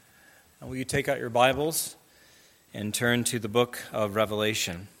Will you take out your Bibles and turn to the book of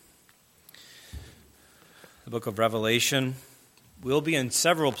Revelation? The book of Revelation will be in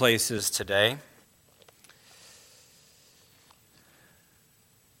several places today.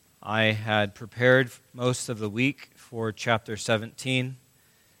 I had prepared most of the week for chapter 17,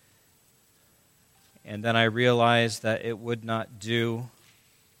 and then I realized that it would not do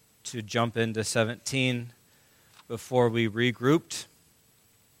to jump into 17 before we regrouped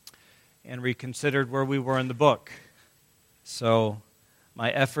and reconsidered where we were in the book. So my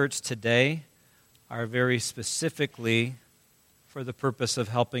efforts today are very specifically for the purpose of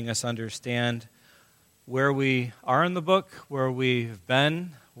helping us understand where we are in the book, where we've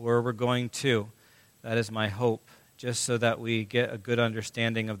been, where we're going to. That is my hope, just so that we get a good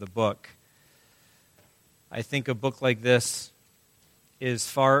understanding of the book. I think a book like this is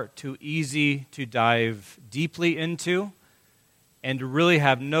far too easy to dive deeply into and to really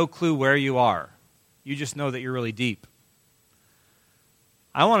have no clue where you are. You just know that you're really deep.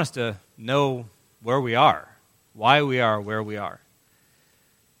 I want us to know where we are, why we are where we are.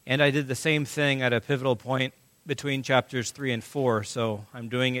 And I did the same thing at a pivotal point between chapters 3 and 4, so I'm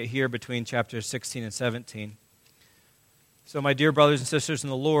doing it here between chapters 16 and 17. So my dear brothers and sisters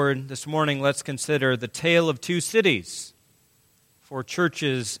in the Lord, this morning let's consider the tale of two cities for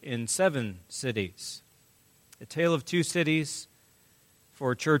churches in 7 cities. The tale of two cities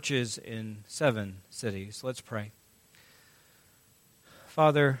for churches in 7 cities. Let's pray.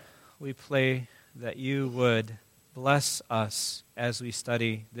 Father, we pray that you would bless us as we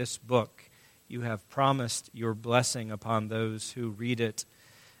study this book. You have promised your blessing upon those who read it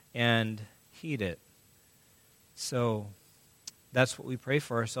and heed it. So that's what we pray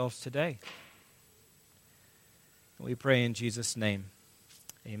for ourselves today. We pray in Jesus' name.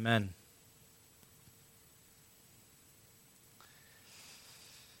 Amen.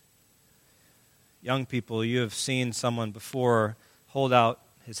 Young people, you have seen someone before hold out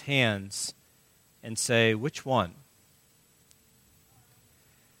his hands and say, "Which one?"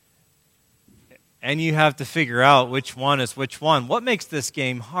 And you have to figure out which one is which one. What makes this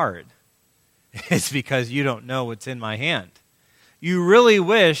game hard? It's because you don't know what's in my hand. You really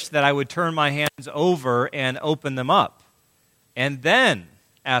wish that I would turn my hands over and open them up, and then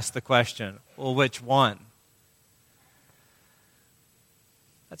ask the question, well, which one?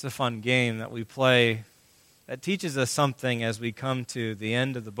 That's a fun game that we play that teaches us something as we come to the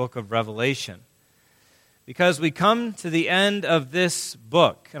end of the book of Revelation. Because we come to the end of this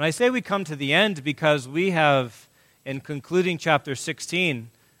book. And I say we come to the end because we have, in concluding chapter 16,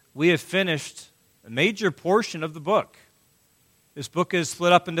 we have finished a major portion of the book. This book is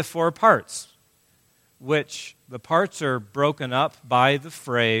split up into 4 parts, which the parts are broken up by the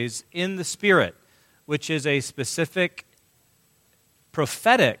phrase, "in the Spirit," which is a specific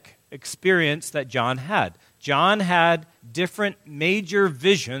prophetic experience that John had. John had different major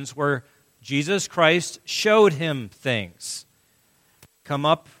visions where Jesus Christ showed him things. Come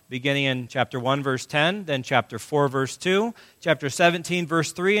up beginning in chapter 1, verse 10, then chapter 4, verse 2, chapter 17,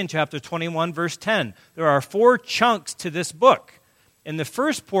 verse 3, and chapter 21, verse 10. There are 4 chunks to this book. In the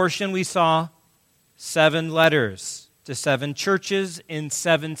first portion, we saw 7 letters to 7 churches in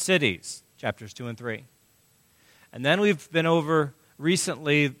 7 cities, chapters 2 and 3. And then we've been over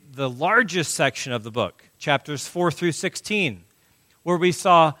recently the largest section of the book, chapters 4 through 16, where we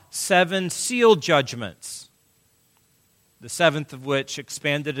saw 7 seal judgments, the 7th of which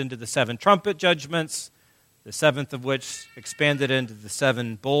expanded into the 7 trumpet judgments, the 7th of which expanded into the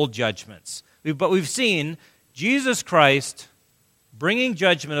 7 bowl judgments. But we've seen Jesus Christ bringing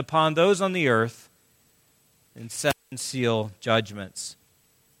judgment upon those on the earth in 7 seal judgments.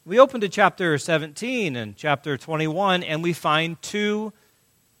 We open to chapter 17 and chapter 21, and we find 2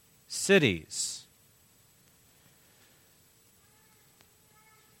 cities.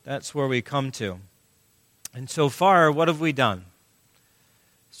 That's where we come to. And so far, what have we done?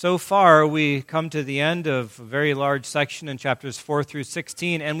 So far, we come to the end of a very large section in chapters 4 through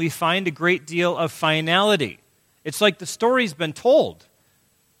 16, and we find a great deal of finality. It's like the story's been told.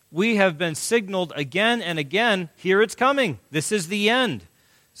 We have been signaled again and again, here it's coming. This is the end.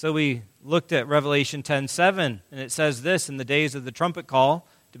 So we looked at Revelation 10:7, and it says this, "In the days of the trumpet call,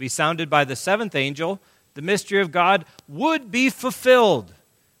 to be sounded by the 7th angel, the mystery of God would be fulfilled,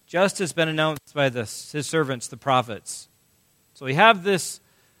 just as been announced by his servants, the prophets." So we have this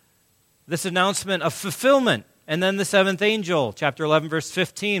announcement of fulfillment. And then the 7th angel, chapter 11, verse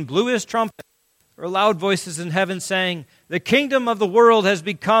 15, blew his trumpet. There were loud voices in heaven saying, "The kingdom of the world has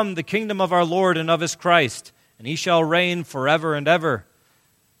become the kingdom of our Lord and of his Christ, and he shall reign forever and ever."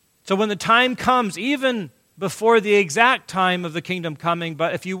 So when the time comes, even before the exact time of the kingdom coming,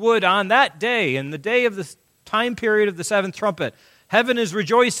 but if you would, on that day, in the day of the time period of the seventh trumpet, heaven is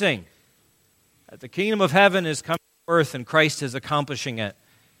rejoicing that the kingdom of heaven is coming to earth and Christ is accomplishing it.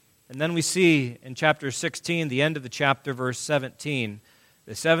 And then we see in chapter 16, the end of the chapter, verse 17,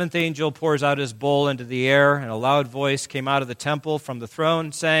 the seventh angel pours out his bowl into the air, and a loud voice came out of the temple from the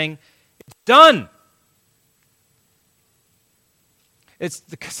throne saying, "It's done." It's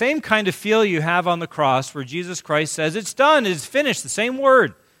the same kind of feel you have on the cross where Jesus Christ says, "It's done, it is finished," the same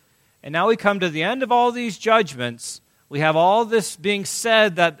word. And now we come to the end of all these judgments. We have all this being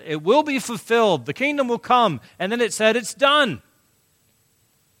said that it will be fulfilled, the kingdom will come, and then it said, "It's done."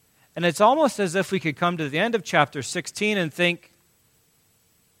 And it's almost as if we could come to the end of chapter 16 and think,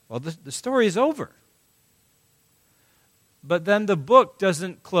 well, the story is over. But then the book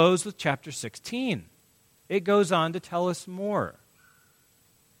doesn't close with chapter 16. It goes on to tell us more.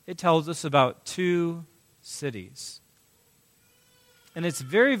 It tells us about two cities. And it's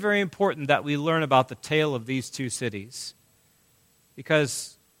very, very important that we learn about the tale of these two cities.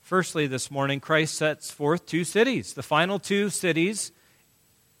 Because, firstly, this morning, Christ sets forth two cities. The final two cities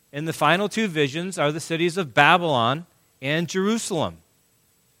in the final two visions are the cities of Babylon and Jerusalem.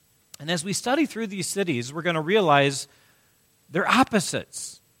 And as we study through these cities, we're going to realize they're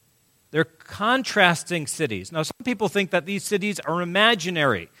opposites. They're contrasting cities. Now, some people think that these cities are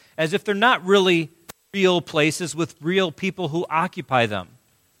imaginary, as if they're not really real places with real people who occupy them.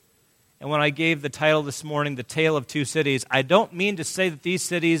 And when I gave the title this morning, The Tale of Two Cities, I don't mean to say that these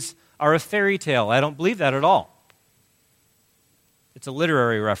cities are a fairy tale. I don't believe that at all. It's a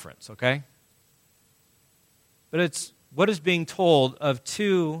literary reference, okay? But it's what is being told of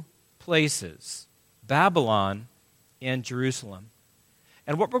two places, Babylon and Jerusalem.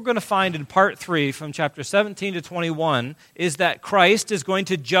 And what we're going to find in part 3 from chapter 17 to 21 is that Christ is going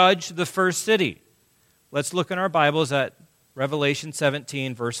to judge the first city. Let's look in our Bibles at Revelation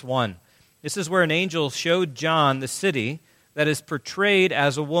 17, verse 1. This is where an angel showed John the city that is portrayed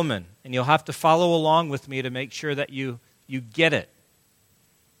as a woman. And you'll have to follow along with me to make sure that you get it,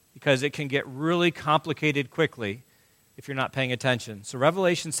 because it can get really complicated quickly if you're not paying attention. So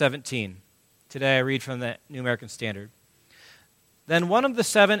Revelation 17. Today I read from the New American Standard. Then one of the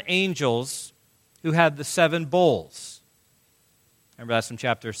 7 angels who had the 7 bowls, remember that's from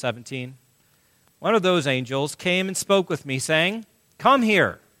chapter 17? One of those angels came and spoke with me, saying, "Come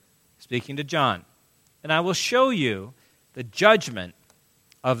here," speaking to John, "and I will show you the judgment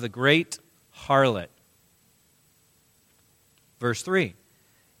of the great harlot." Verse 3.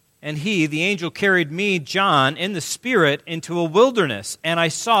 And he, the angel, carried me, John, in the Spirit into a wilderness, and I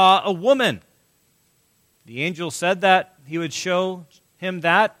saw a woman. The angel said that he would show him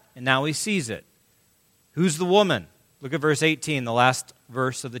that, and now he sees it. Who's the woman? Look at verse 18, the last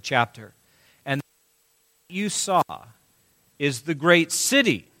verse of the chapter. And you saw is the great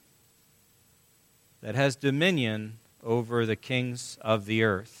city that has dominion over the kings of the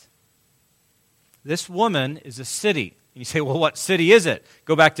earth. This woman is a city. And you say, well, what city is it?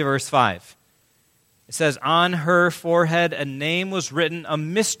 Go back to verse 5. It says, on her forehead a name was written, a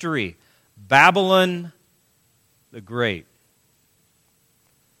mystery, Babylon the Great.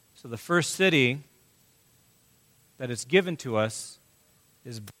 So the first city that is given to us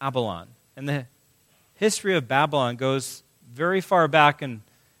is Babylon. And the history of Babylon goes very far back in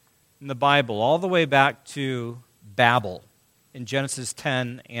the Bible, all the way back to Babel in Genesis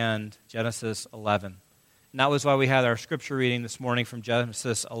 10 and Genesis 11. And that was why we had our scripture reading this morning from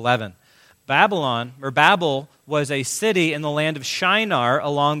Genesis 11. Babel was a city in the land of Shinar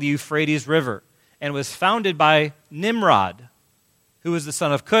along the Euphrates River, and was founded by Nimrod, who was the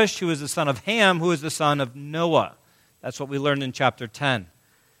son of Cush, who was the son of Ham, who was the son of Noah. That's what we learned in chapter 10.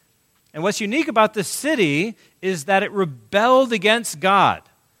 And what's unique about this city is that it rebelled against God.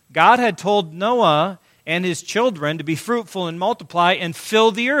 God had told Noah and his children to be fruitful and multiply and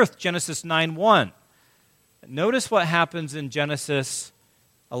fill the earth, Genesis 9:1. Notice what happens in Genesis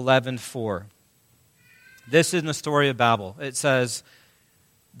 11:4. This is in the story of Babel. It says,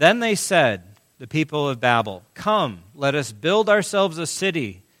 then they said, the people of Babel, come, let us build ourselves a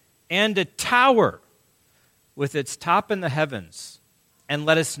city and a tower with its top in the heavens, and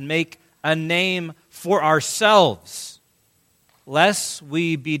let us make a name for ourselves, lest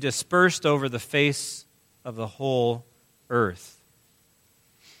we be dispersed over the face of the whole earth.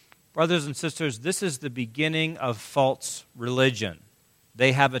 Brothers and sisters, this is the beginning of false religion.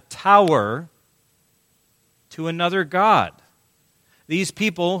 They have a tower to another god. These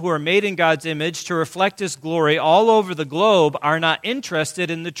people who are made in God's image to reflect His glory all over the globe are not interested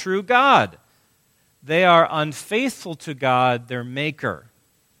in the true God. They are unfaithful to God, their Maker.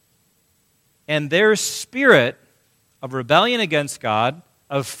 And their spirit of rebellion against God,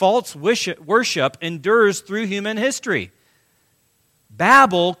 of false worship, endures through human history.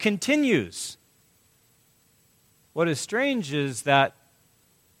 Babel continues. What is strange is that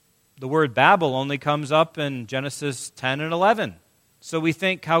the word Babel only comes up in Genesis 10 and 11. So we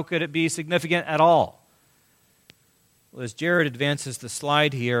think, how could it be significant at all? Well, as Jared advances the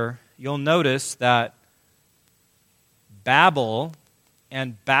slide here, you'll notice that Babel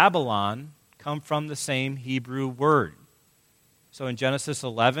and Babylon come from the same Hebrew word. So in Genesis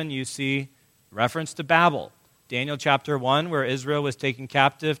 11, you see reference to Babel. Daniel chapter 1, where Israel was taken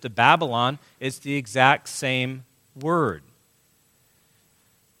captive to Babylon, it's the exact same word,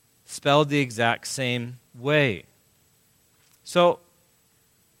 spelled the exact same way. So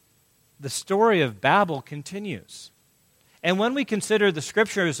the story of Babel continues. And when we consider the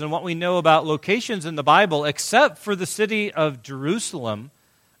scriptures and what we know about locations in the Bible, except for the city of Jerusalem,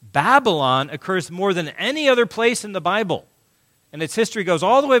 Babylon occurs more than any other place in the Bible. And its history goes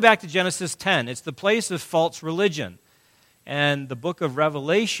all the way back to Genesis 10. It's the place of false religion. And the book of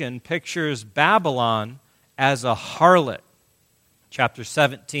Revelation pictures Babylon as a harlot. Chapter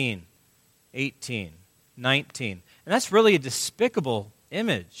 17, 18, 19. And that's really a despicable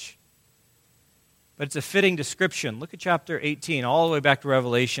image. But it's a fitting description. Look at chapter 18, all the way back to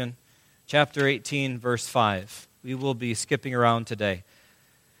Revelation. Chapter 18, verse 5. We will be skipping around today.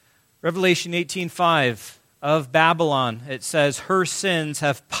 Revelation 18:5, of Babylon, it says, her sins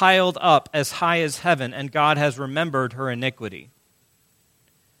have piled up as high as heaven, and God has remembered her iniquity.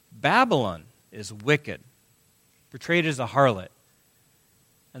 Babylon is wicked, portrayed as a harlot.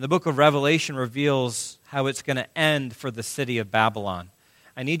 And the book of Revelation reveals how it's going to end for the city of Babylon.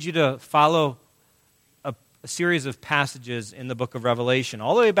 I need you to follow a series of passages in the book of Revelation.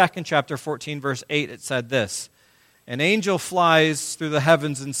 All the way back in chapter 14, verse 8, it said this, an angel flies through the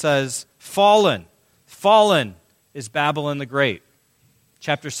heavens and says, fallen, fallen is Babylon the Great.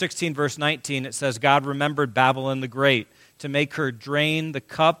 Chapter 16, verse 19, it says, God remembered Babylon the Great to make her drain the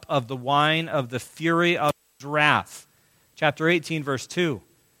cup of the wine of the fury of his wrath. Chapter 18, verse 2,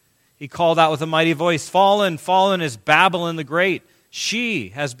 he called out with a mighty voice, fallen, fallen is Babylon the Great. She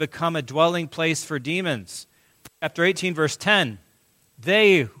has become a dwelling place for demons. Chapter 18, verse 10,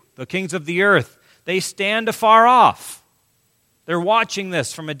 they, the kings of the earth, they stand afar off. They're watching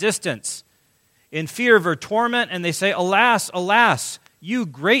this from a distance in fear of her torment, and they say, alas, alas, you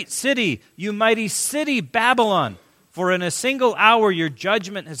great city, you mighty city, Babylon, for in a single hour your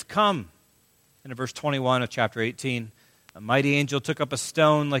judgment has come. And in verse 21 of chapter 18, a mighty angel took up a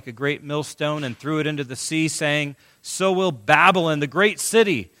stone like a great millstone and threw it into the sea, saying, so will Babylon, the great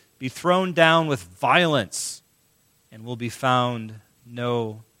city, be thrown down with violence and will be found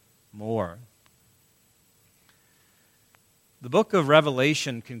no more. The book of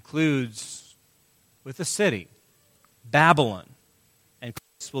Revelation concludes with a city, Babylon. And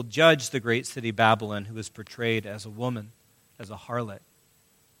Christ will judge the great city Babylon, who is portrayed as a woman, as a harlot.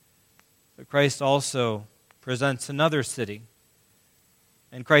 But Christ also presents another city.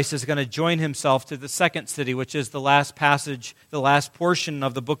 And Christ is going to join himself to the second city, which is the last passage, the last portion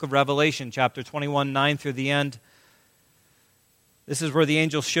of the book of Revelation, chapter 21, 9 through the end. This is where the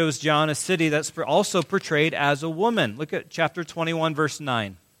angel shows John a city that's also portrayed as a woman. Look at chapter 21, verse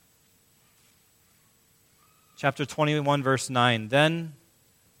 9. Chapter 21, verse 9. Then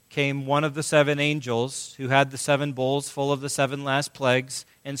came one of the seven angels who had the seven bowls full of the seven last plagues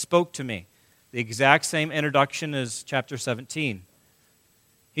and spoke to me. The exact same introduction as chapter 17.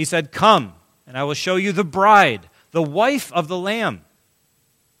 He said, come, and I will show you the bride, the wife of the Lamb.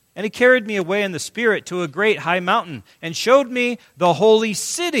 And he carried me away in the Spirit to a great high mountain and showed me the holy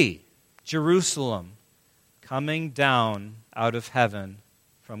city, Jerusalem, coming down out of heaven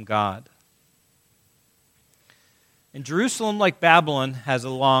from God. And Jerusalem, like Babylon, has a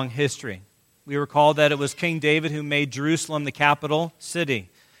long history. We recall that it was King David who made Jerusalem the capital city.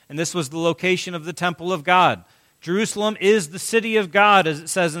 And this was the location of the temple of God. Jerusalem is the city of God, as it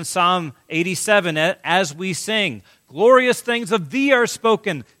says in Psalm 87, as we sing. Glorious things of thee are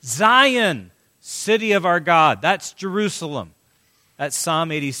spoken, Zion, city of our God. That's Jerusalem. That's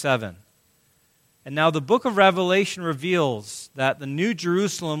Psalm 87. And now the book of Revelation reveals that the new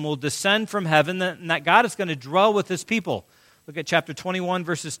Jerusalem will descend from heaven and that God is going to dwell with his people. Look at chapter 21,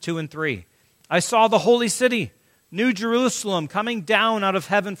 verses 2 and 3. I saw the holy city, New Jerusalem, coming down out of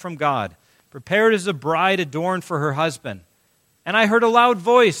heaven from God, prepared as a bride adorned for her husband. And I heard a loud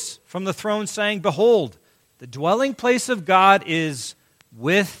voice from the throne saying, behold, the dwelling place of God is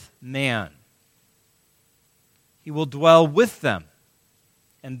with man. He will dwell with them,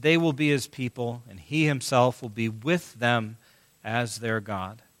 and they will be his people, and he himself will be with them as their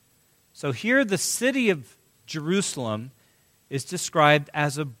God. So here the city of Jerusalem is described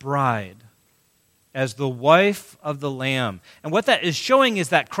as a bride, as the wife of the Lamb. And what that is showing is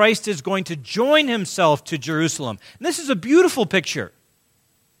that Christ is going to join himself to Jerusalem. And this is a beautiful picture.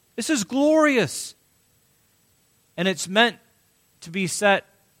 This is glorious. And it's meant to be set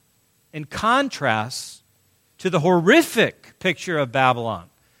in contrast to the horrific picture of Babylon,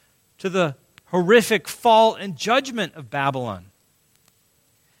 to the horrific fall and judgment of Babylon.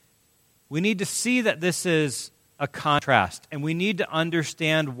 We need to see that this is a contrast, and we need to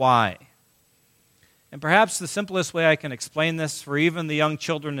understand why. And perhaps the simplest way I can explain this for even the young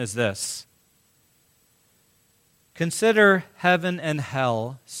children is this. Consider heaven and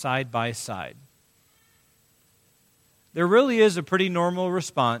hell side by side. There really is a pretty normal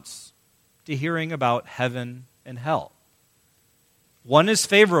response to hearing about heaven and hell. One is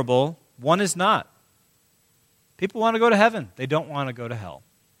favorable, one is not. People want to go to heaven. They don't want to go to hell.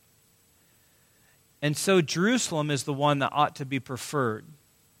 And so Jerusalem is the one that ought to be preferred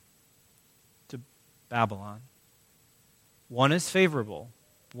to Babylon. One is favorable,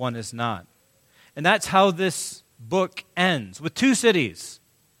 one is not. And that's how this book ends, with two cities.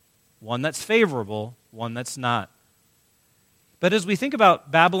 One that's favorable, one that's not. But as we think about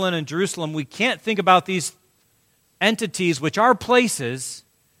Babylon and Jerusalem, we can't think about these entities, which are places.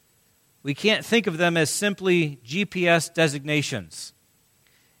 We can't think of them as simply GPS designations.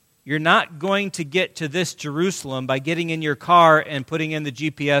 You're not going to get to this Jerusalem by getting in your car and putting in the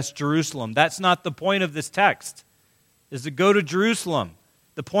GPS Jerusalem. That's not the point of this text, is to go to Jerusalem.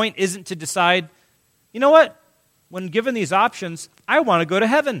 The point isn't to decide, you know what? When given these options, I want to go to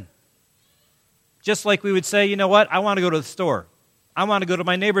heaven. Just like we would say, you know what? I want to go to the store. I want to go to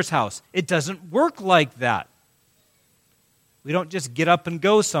my neighbor's house. It doesn't work like that. We don't just get up and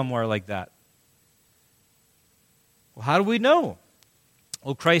go somewhere like that. Well, how do we know?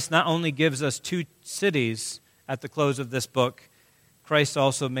 Well, Christ not only gives us two cities at the close of this book, Christ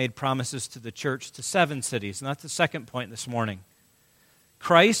also made promises to the church to 7 cities. And that's the second point this morning.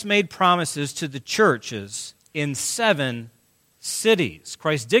 Christ made promises to the churches in 7 cities.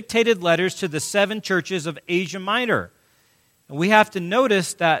 Christ dictated letters to the 7 churches of Asia Minor. And we have to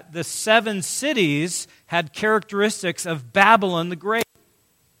notice that the 7 cities had characteristics of Babylon the Great.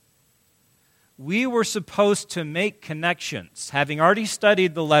 We were supposed to make connections, having already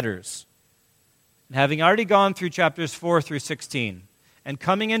studied the letters, and having already gone through chapters 4 through 16, and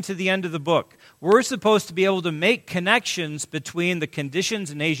coming into the end of the book. We're supposed to be able to make connections between the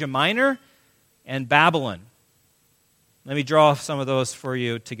conditions in Asia Minor and Babylon. Let me draw some of those for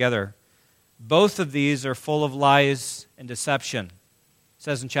you together. Both of these are full of lies and deception. It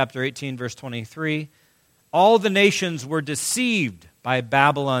says in chapter 18, verse 23, all the nations were deceived by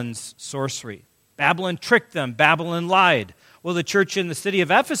Babylon's sorcery. Babylon tricked them. Babylon lied. Well, the church in the city of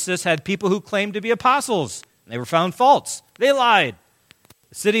Ephesus had people who claimed to be apostles. And they were found false. They lied.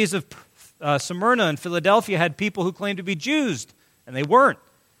 The cities of Smyrna and Philadelphia had people who claimed to be Jews, and they weren't.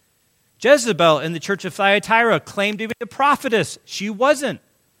 Jezebel in the church of Thyatira claimed to be a prophetess. She wasn't.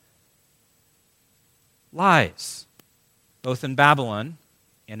 Lies, both in Babylon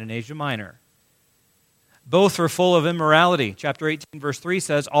and in Asia Minor. Both were full of immorality. Chapter 18, verse 3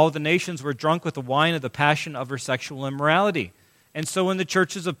 says, all the nations were drunk with the wine of the passion of her sexual immorality. And so in the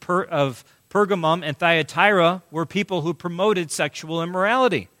churches of Pergamum and Thyatira were people who promoted sexual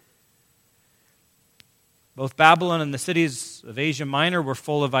immorality. Both Babylon and the cities of Asia Minor were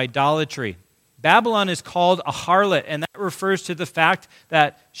full of idolatry. Babylon is called a harlot, and that refers to the fact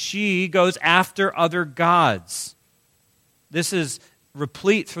that she goes after other gods. This is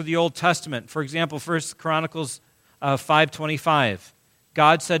replete through the Old Testament. For example, 1 Chronicles 5:25.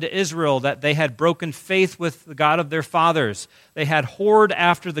 God said to Israel that they had broken faith with the God of their fathers. They had whored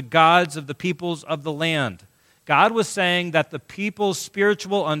after the gods of the peoples of the land. God was saying that the people's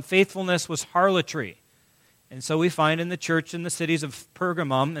spiritual unfaithfulness was harlotry. And so we find in the church in the cities of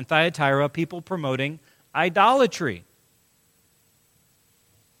Pergamum and Thyatira people promoting idolatry.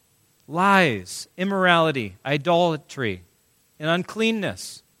 Lies, immorality, idolatry, and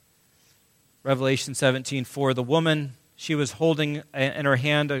uncleanness. Revelation 17:4, the woman, she was holding in her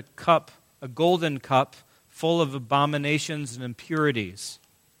hand a cup, a golden cup, full of abominations and impurities.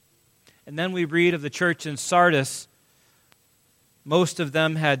 And then we read of the church in Sardis. Most of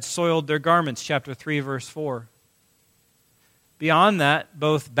them had soiled their garments, chapter 3, verse 4. Beyond that,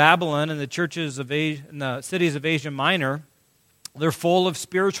 both Babylon and the churches of Asia, and the cities of Asia Minor, they're full of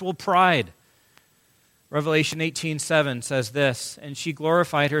spiritual pride. Revelation 18:7 says this, and she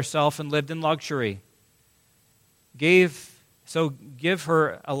glorified herself and lived in luxury. So give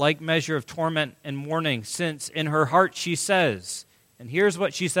her a like measure of torment and mourning, since in her heart she says, And here's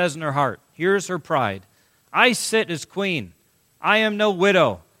what she says in her heart. Here's her pride. I sit as queen. I am no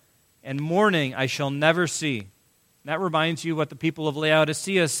widow, and mourning I shall never see. And that reminds you what the people of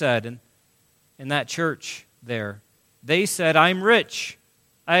Laodicea said in that church there. They said, I'm rich.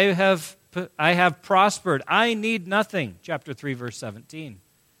 I have prospered. I need nothing. Chapter 3, verse 17.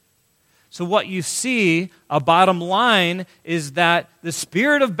 So what you see, a bottom line, is that the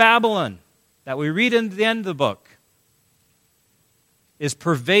spirit of Babylon that we read in the end of the book is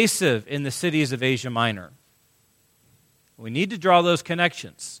pervasive in the cities of Asia Minor. We need to draw those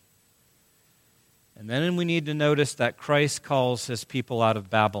connections. And then we need to notice that Christ calls his people out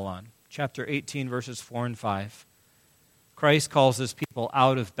of Babylon. Chapter 18, verses 4 and 5. Christ calls his people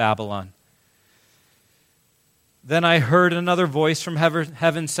out of Babylon. Then I heard another voice from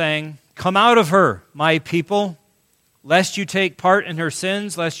heaven saying, Come out of her, my people, lest you take part in her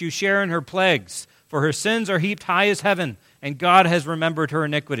sins, lest you share in her plagues. For her sins are heaped high as heaven, and God has remembered her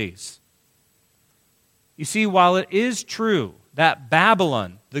iniquities. You see, while it is true that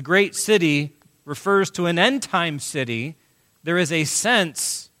Babylon, the great city, refers to an end-time city, there is a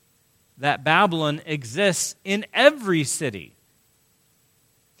sense that Babylon exists in every city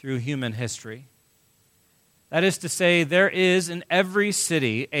through human history. That is to say, there is in every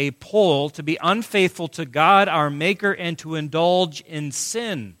city a pull to be unfaithful to God, our Maker, and to indulge in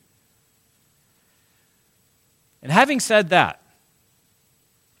sin. And having said that,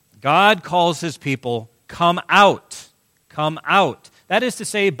 God calls his people, come out. Come out. That is to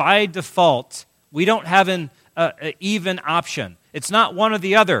say, by default, we don't have an even option. It's not one or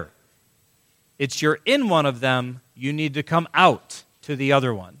the other. It's you're in one of them, you need to come out to the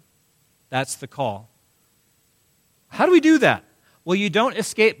other one. That's the call. How do we do that? Well, you don't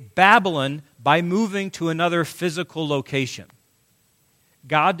escape Babylon by moving to another physical location.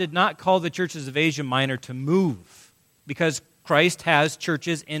 God did not call the churches of Asia Minor to move because Christ has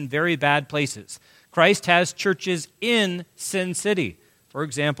churches in very bad places. Christ has churches in Sin City. For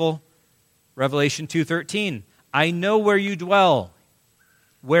example, Revelation 2:13, I know where you dwell,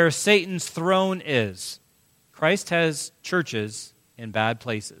 where Satan's throne is. Christ has churches in bad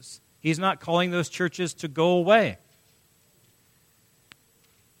places. He's not calling those churches to go away.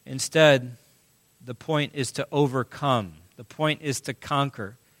 Instead, the point is to overcome. The point is to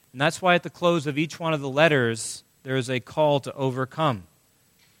conquer. And that's why at the close of each one of the letters, there is a call to overcome.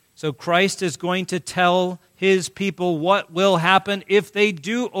 So Christ is going to tell his people what will happen if they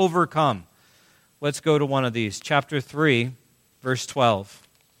do overcome. Let's go to one of these. Chapter 3, verse 12.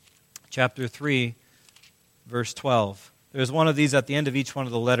 Chapter 3, verse 12. There's one of these at the end of each one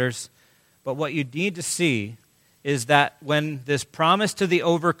of the letters. But what you need to see is that when this promise to the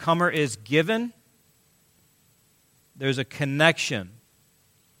overcomer is given, there's a connection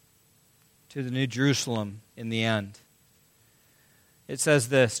to the New Jerusalem in the end. It says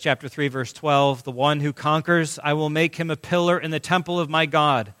this, chapter 3, verse 12, the one who conquers, I will make him a pillar in the temple of my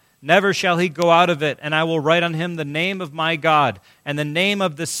God. Never shall he go out of it, and I will write on him the name of my God and the name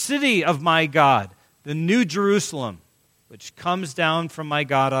of the city of my God, the New Jerusalem, which comes down from my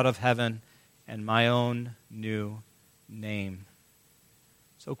God out of heaven, and my own new name.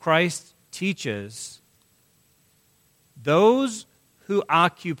 So Christ teaches those who will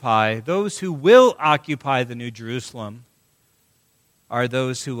occupy the New Jerusalem are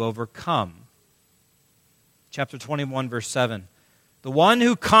those who overcome. Chapter 21, verse 7. The one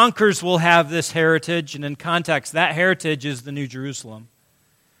who conquers will have this heritage, and in context, that heritage is the New Jerusalem.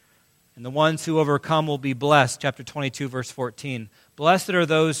 And the ones who overcome will be blessed. Chapter 22, verse 14. Blessed are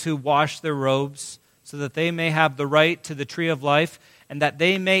those who wash their robes, so that they may have the right to the tree of life, and that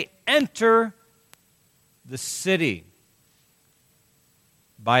they may enter the city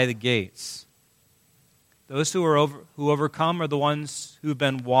by the gates. Those who overcome are the ones who've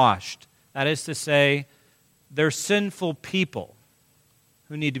been washed. That is to say, they're sinful people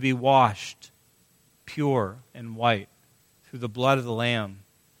who need to be washed pure and white through the blood of the Lamb.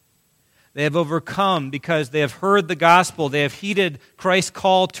 They have overcome because they have heard the gospel. They have heeded Christ's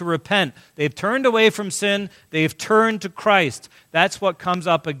call to repent. They've turned away from sin. They've turned to Christ. That's what comes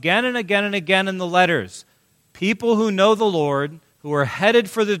up again and again and again in the letters. People who know the Lord, who are headed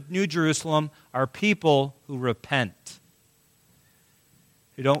for the New Jerusalem, are people who repent,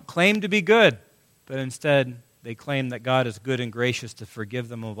 who don't claim to be good, but instead they claim that God is good and gracious to forgive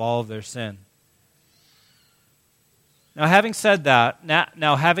them of all of their sin. Now, having said that,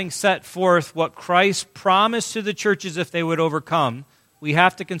 having set forth what Christ promised to the churches if they would overcome, we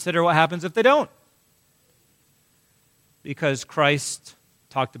have to consider what happens if they don't. Because Christ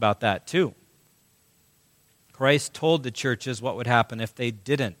talked about that too. Christ told the churches what would happen if they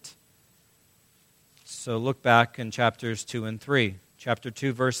didn't. So look back in chapters 2 and 3. Chapter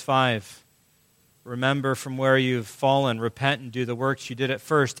 2, verse 5. Remember from where you've fallen, repent and do the works you did at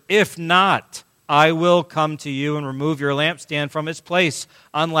first. If not, I will come to you and remove your lampstand from its place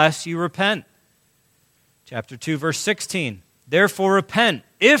unless you repent. Chapter 2, verse 16. Therefore repent.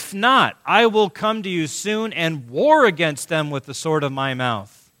 If not, I will come to you soon and war against them with the sword of my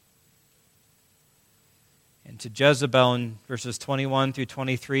mouth. And to Jezebel in verses 21 through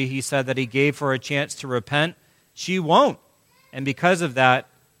 23, he said that he gave her a chance to repent. She won't. And because of that,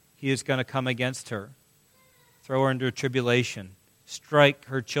 he is going to come against her, throw her into tribulation, strike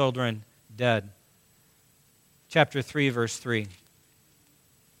her children dead. Chapter 3, verse 3.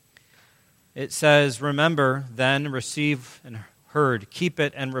 It says, remember, then, receive and heard, keep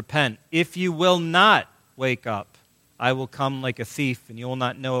it and repent. If you will not wake up, I will come like a thief, and you will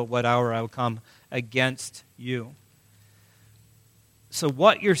not know at what hour I will come against you. So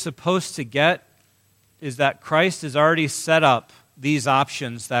what you're supposed to get is that Christ has already set up these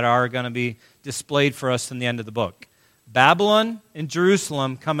options that are going to be displayed for us in the end of the book. Babylon and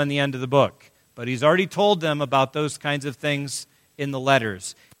Jerusalem come in the end of the book, but he's already told them about those kinds of things in the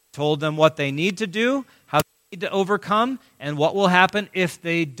letters. He told them what they need to do, how they need to overcome, and what will happen if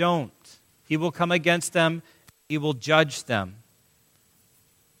they don't. He will come against them. He will judge them.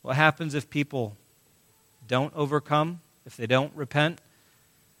 What happens if people don't overcome, if they don't repent?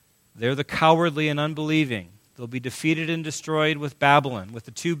 They're the cowardly and unbelieving. They'll be defeated and destroyed with Babylon, with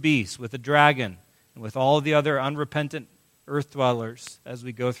the two beasts, with the dragon, and with all the other unrepentant earth dwellers as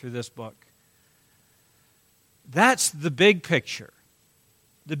we go through this book. That's the big picture.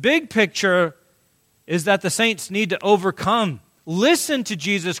 The big picture is that the saints need to overcome. Listen to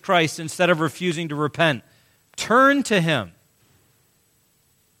Jesus Christ instead of refusing to repent. Turn to Him.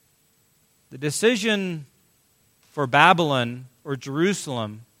 The decision for Babylon or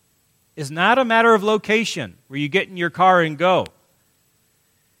Jerusalem is not a matter of location, where you get in your car and go.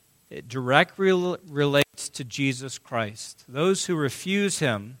 It directly relates to Jesus Christ. Those who refuse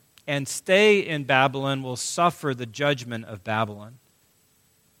Him and stay in Babylon will suffer the judgment of Babylon.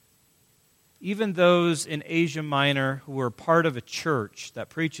 Even those in Asia Minor who are part of a church that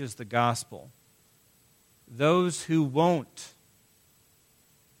preaches the gospel, those who won't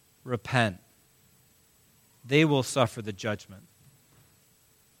repent, they will suffer the judgment.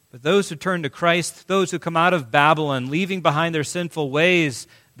 But those who turn to Christ, those who come out of Babylon, leaving behind their sinful ways,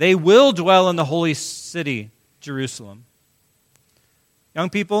 they will dwell in the holy city, Jerusalem. Young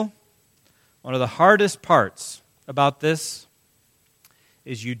people, one of the hardest parts about this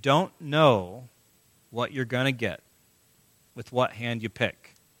is you don't know what you're going to get with what hand you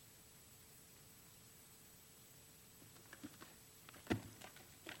pick.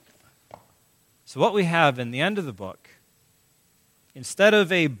 So what we have in the end of the book, instead of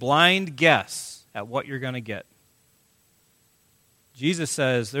a blind guess at what you're going to get, Jesus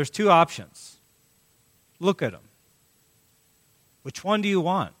says there's two options. Look at them. Which one do you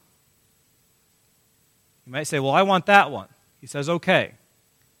want? You might say, well, I want that one. He says, okay.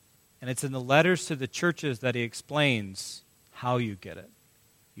 And it's in the letters to the churches that he explains how you get it.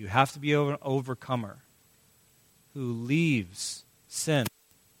 You have to be an overcomer who leaves sin,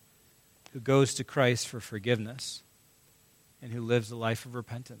 who goes to Christ for forgiveness, and who lives a life of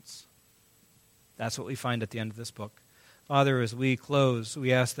repentance. That's what we find at the end of this book. Father, as we close,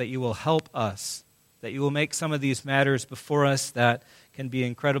 we ask that you will help us, that you will make some of these matters before us that can be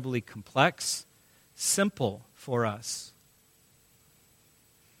incredibly complex, simple for us.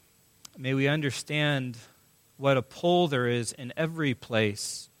 May we understand what a pull there is in every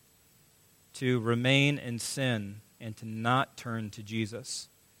place to remain in sin and to not turn to Jesus.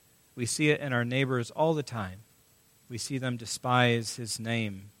 We see it in our neighbors all the time. We see them despise His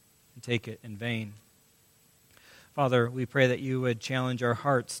name and take it in vain. Father, we pray that you would challenge our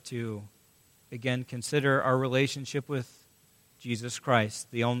hearts to, again, consider our relationship with Jesus Christ,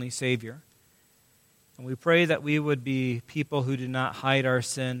 the only Savior. And we pray that we would be people who do not hide our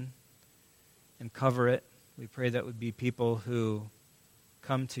sin and cover it. We pray that would be people who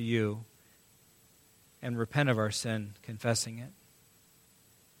come to you and repent of our sin, confessing it.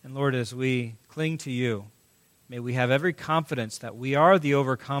 And Lord, as we cling to you, may we have every confidence that we are the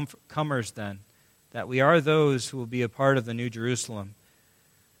overcomers then, that we are those who will be a part of the New Jerusalem.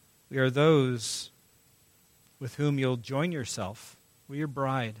 We are those with whom you'll join yourself. We're your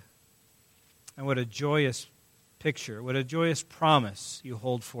bride. And what a joyous picture, what a joyous promise you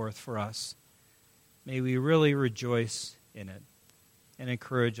hold forth for us. May we really rejoice in it and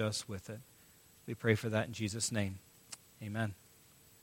encourage us with it. We pray for that in Jesus' name. Amen.